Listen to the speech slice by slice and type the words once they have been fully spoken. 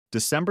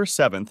December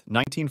 7,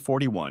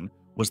 1941,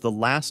 was the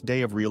last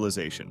day of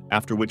realization,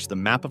 after which the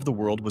map of the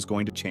world was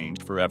going to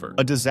change forever.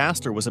 A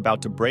disaster was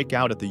about to break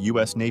out at the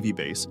U.S. Navy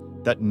base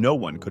that no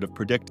one could have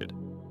predicted.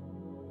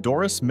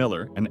 Doris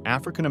Miller, an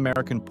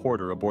African-American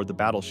porter aboard the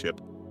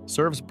battleship,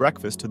 serves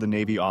breakfast to the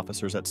Navy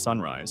officers at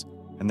sunrise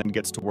and then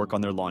gets to work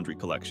on their laundry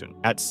collection.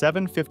 At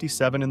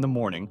 7:57 in the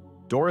morning,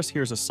 Doris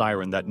hears a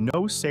siren that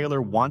no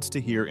sailor wants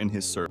to hear in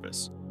his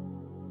service.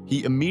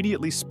 He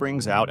immediately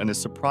springs out and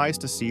is surprised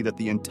to see that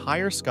the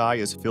entire sky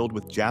is filled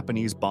with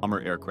Japanese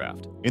bomber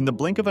aircraft. In the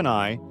blink of an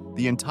eye,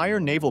 the entire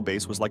naval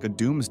base was like a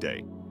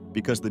doomsday,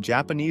 because the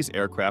Japanese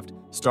aircraft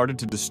started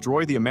to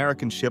destroy the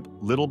American ship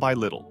little by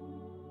little.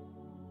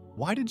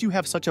 Why did you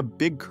have such a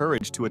big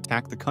courage to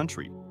attack the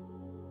country?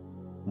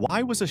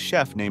 Why was a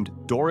chef named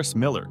Doris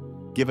Miller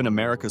given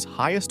America's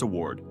highest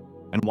award,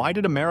 and why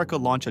did America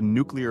launch a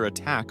nuclear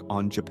attack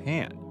on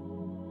Japan?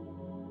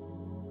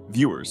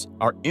 Viewers,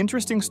 our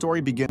interesting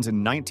story begins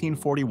in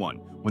 1941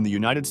 when the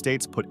United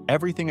States put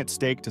everything at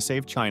stake to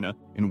save China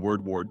in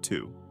World War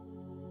II.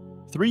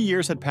 3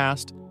 years had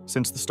passed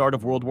since the start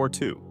of World War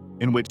II,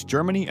 in which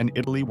Germany and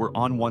Italy were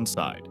on one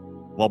side,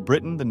 while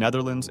Britain, the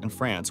Netherlands, and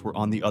France were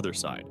on the other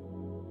side.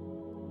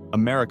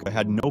 America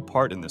had no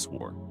part in this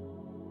war.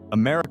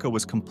 America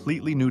was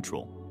completely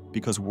neutral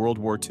because World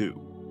War II.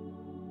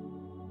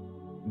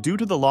 Due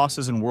to the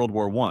losses in World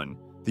War I,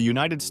 the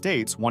United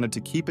States wanted to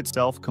keep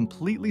itself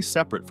completely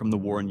separate from the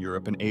war in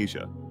Europe and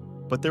Asia.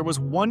 But there was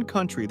one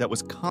country that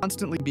was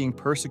constantly being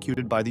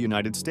persecuted by the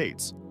United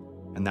States,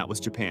 and that was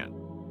Japan.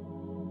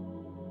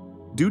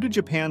 Due to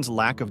Japan's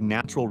lack of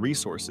natural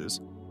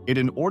resources,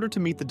 in order to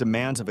meet the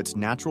demands of its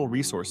natural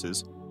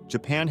resources,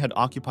 Japan had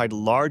occupied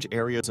large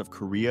areas of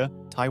Korea,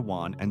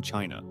 Taiwan, and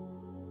China.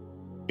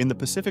 In the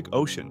Pacific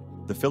Ocean,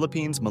 the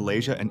Philippines,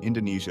 Malaysia, and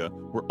Indonesia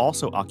were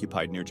also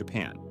occupied near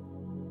Japan.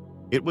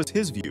 It was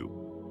his view,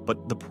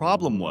 but the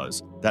problem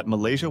was that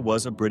Malaysia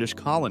was a British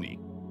colony,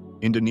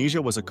 Indonesia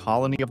was a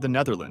colony of the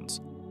Netherlands,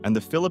 and the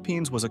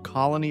Philippines was a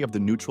colony of the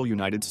neutral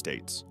United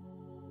States.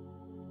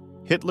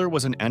 Hitler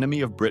was an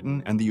enemy of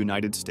Britain and the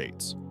United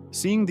States.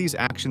 Seeing these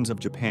actions of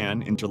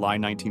Japan in July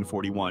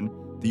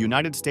 1941, the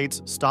United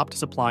States stopped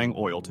supplying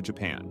oil to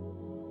Japan.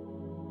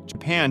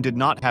 Japan did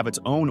not have its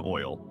own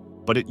oil,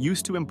 but it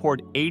used to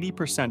import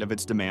 80% of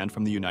its demand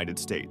from the United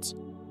States.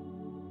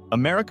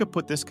 America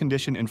put this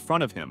condition in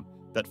front of him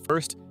that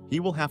first he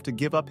will have to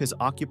give up his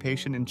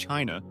occupation in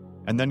China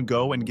and then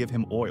go and give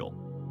him oil.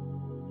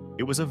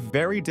 It was a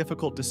very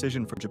difficult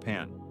decision for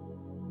Japan.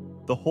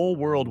 The whole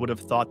world would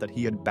have thought that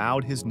he had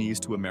bowed his knees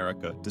to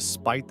America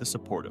despite the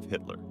support of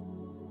Hitler.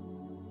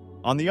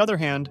 On the other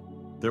hand,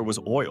 there was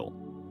oil,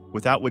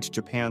 without which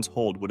Japan's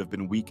hold would have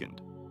been weakened.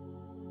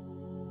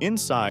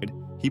 Inside,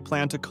 he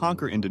planned to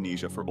conquer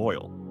Indonesia for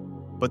oil.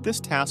 But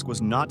this task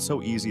was not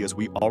so easy, as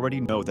we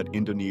already know that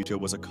Indonesia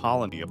was a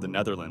colony of the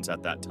Netherlands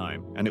at that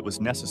time, and it was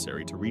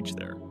necessary to reach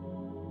there.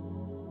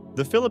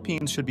 The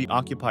Philippines should be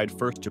occupied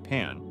first.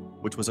 Japan,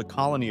 which was a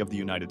colony of the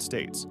United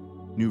States,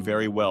 knew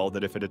very well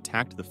that if it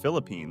attacked the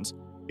Philippines,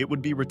 it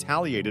would be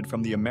retaliated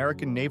from the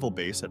American naval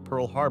base at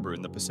Pearl Harbor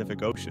in the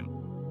Pacific Ocean.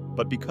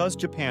 But because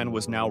Japan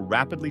was now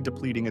rapidly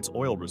depleting its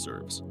oil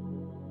reserves,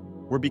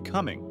 were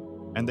becoming,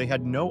 and they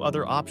had no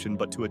other option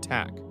but to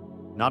attack,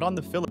 not on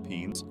the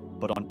Philippines,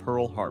 but on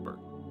Pearl Harbor.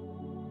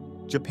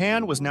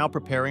 Japan was now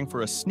preparing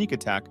for a sneak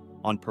attack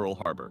on Pearl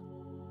Harbor.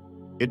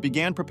 It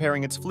began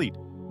preparing its fleet,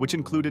 which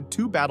included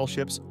 2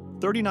 battleships,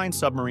 39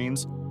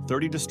 submarines,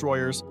 30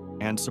 destroyers,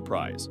 and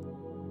Surprise.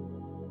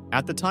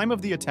 At the time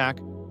of the attack,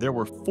 there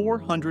were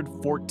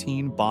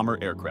 414 bomber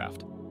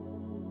aircraft.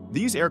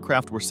 These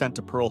aircraft were sent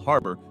to Pearl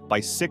Harbor by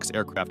 6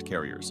 aircraft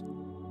carriers.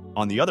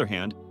 On the other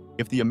hand,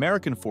 if the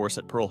American force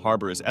at Pearl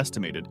Harbor is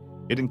estimated,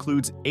 it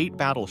includes 8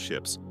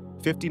 battleships,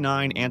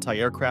 59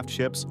 anti-aircraft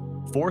ships,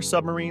 4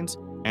 submarines,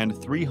 and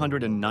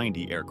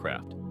 390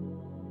 aircraft.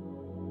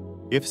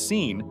 If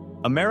seen,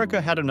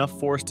 America had enough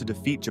force to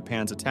defeat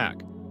Japan's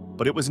attack,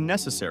 but it was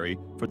necessary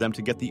for them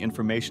to get the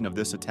information of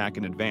this attack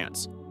in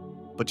advance.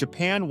 But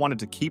Japan wanted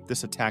to keep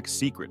this attack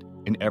secret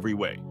in every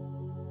way.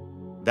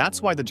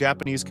 That's why the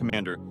Japanese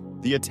commander,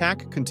 the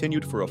attack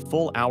continued for a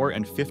full hour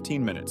and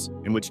 15 minutes,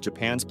 in which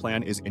Japan's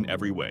plan is in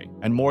every way,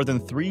 and more than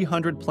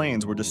 300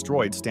 planes were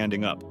destroyed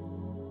standing up.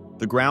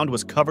 The ground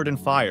was covered in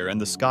fire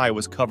and the sky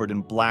was covered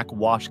in black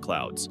wash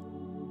clouds.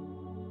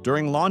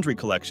 During laundry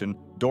collection,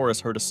 Doris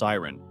heard a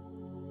siren.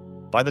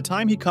 By the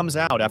time he comes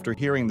out after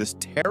hearing this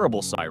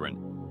terrible siren,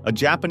 a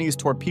Japanese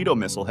torpedo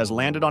missile has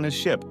landed on his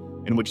ship,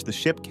 in which the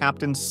ship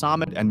captain,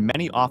 Samad, and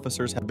many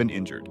officers have been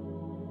injured.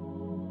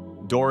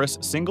 Doris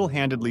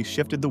single-handedly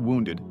shifted the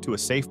wounded to a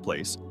safe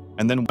place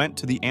and then went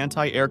to the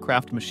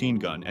anti-aircraft machine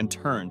gun and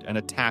turned and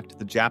attacked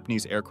the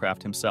Japanese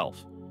aircraft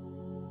himself.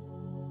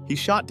 He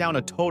shot down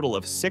a total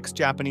of 6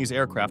 Japanese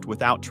aircraft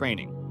without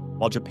training,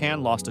 while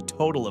Japan lost a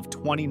total of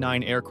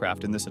 29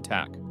 aircraft in this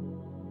attack.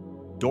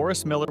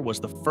 Doris Miller was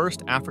the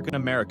first African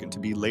American to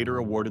be later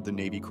awarded the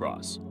Navy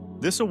Cross.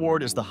 This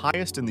award is the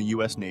highest in the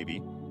U.S.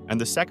 Navy and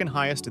the second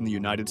highest in the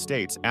United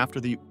States after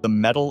the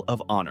Medal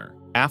of Honor.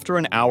 After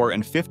an hour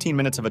and 15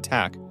 minutes of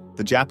attack,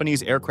 The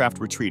Japanese aircraft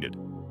retreated,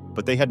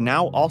 but they had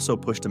now also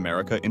pushed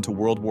America into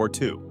World War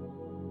II.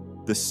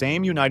 The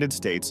same United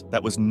States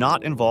that was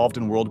not involved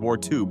in World War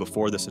II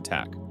before this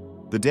attack.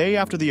 The day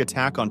after the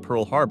attack on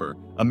Pearl Harbor,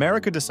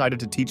 America decided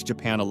to teach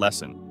Japan a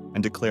lesson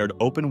and declared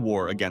open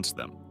war against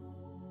them.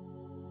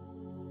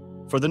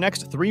 For the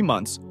next 3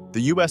 months,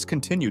 the U.S.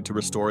 continued to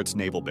restore its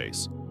naval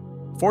base.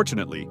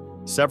 Fortunately,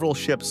 several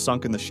ships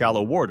sunk in the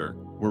shallow water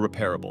were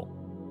repairable.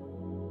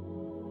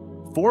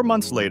 4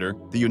 months later,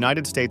 the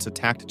United States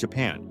attacked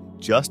Japan,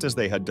 just as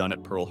they had done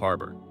at Pearl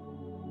Harbor.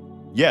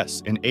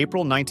 Yes, in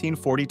April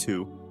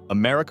 1942,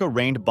 America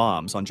rained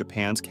bombs on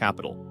Japan's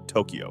capital,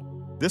 Tokyo.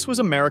 This was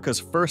America's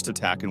first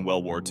attack in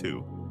World War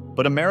II,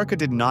 but America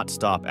did not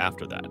stop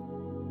after that.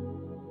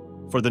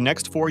 For the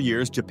next 4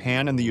 years,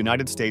 Japan and the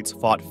United States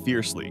fought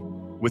fiercely,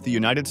 with the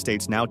United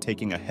States now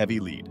taking a heavy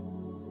lead.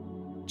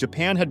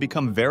 Japan had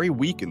become very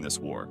weak in this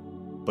war,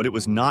 but it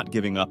was not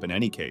giving up in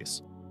any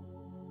case.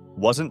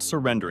 Wasn't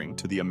surrendering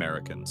to the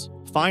Americans.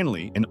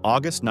 Finally, in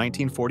August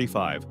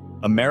 1945,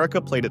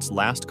 America played its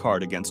last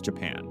card against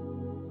Japan.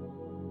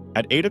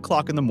 At 8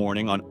 o'clock in the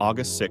morning on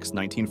August 6,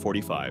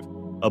 1945,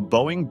 a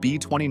Boeing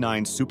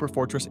B-29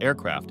 Superfortress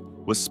aircraft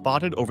was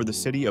spotted over the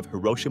city of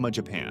Hiroshima,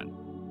 Japan.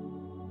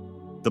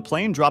 The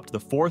plane dropped the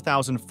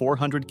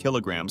 4,400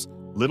 kilograms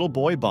Little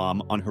Boy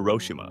bomb on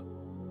Hiroshima.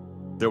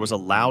 There was a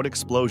loud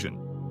explosion,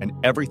 and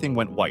everything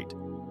went white.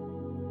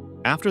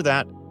 After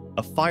that,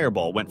 a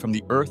fireball went from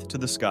the Earth to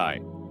the sky,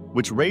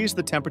 which raised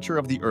the temperature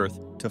of the Earth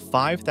to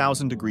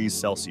 5,000 degrees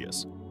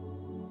Celsius.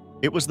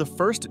 It was the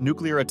first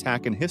nuclear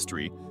attack in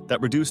history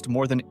that reduced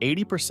more than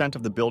 80%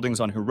 of the buildings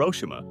on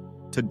Hiroshima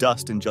to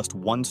dust in just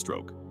one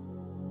stroke.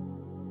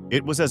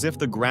 It was as if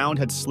the ground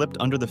had slipped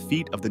under the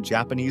feet of the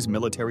Japanese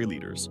military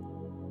leaders.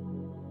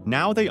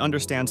 Now they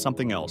understand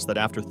something else, that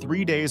after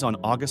 3 days on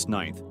August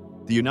 9th,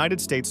 the United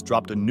States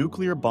dropped a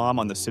nuclear bomb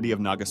on the city of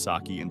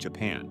Nagasaki in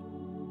Japan.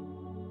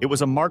 It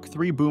was a Mark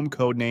III boom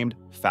codenamed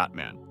Fat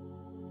Man.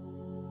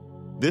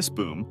 This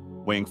boom,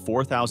 weighing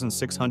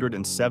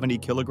 4,670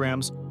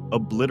 kilograms,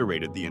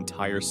 obliterated the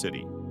entire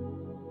city.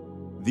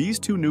 These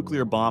 2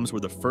 nuclear bombs were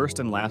the first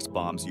and last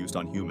bombs used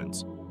on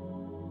humans.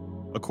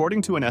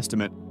 According to an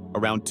estimate,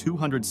 around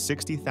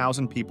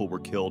 260,000 people were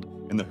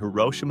killed in the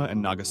Hiroshima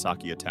and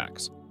Nagasaki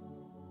attacks.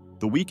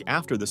 The week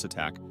after this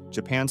attack,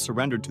 Japan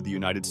surrendered to the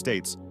United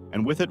States,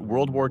 and with it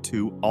World War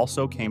II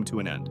also came to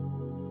an end.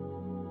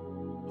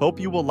 Hope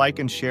you will like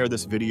and share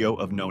this video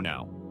of Know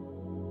Now.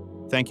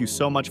 Thank you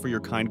so much for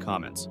your kind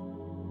comments.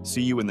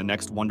 See you in the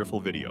next wonderful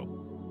video.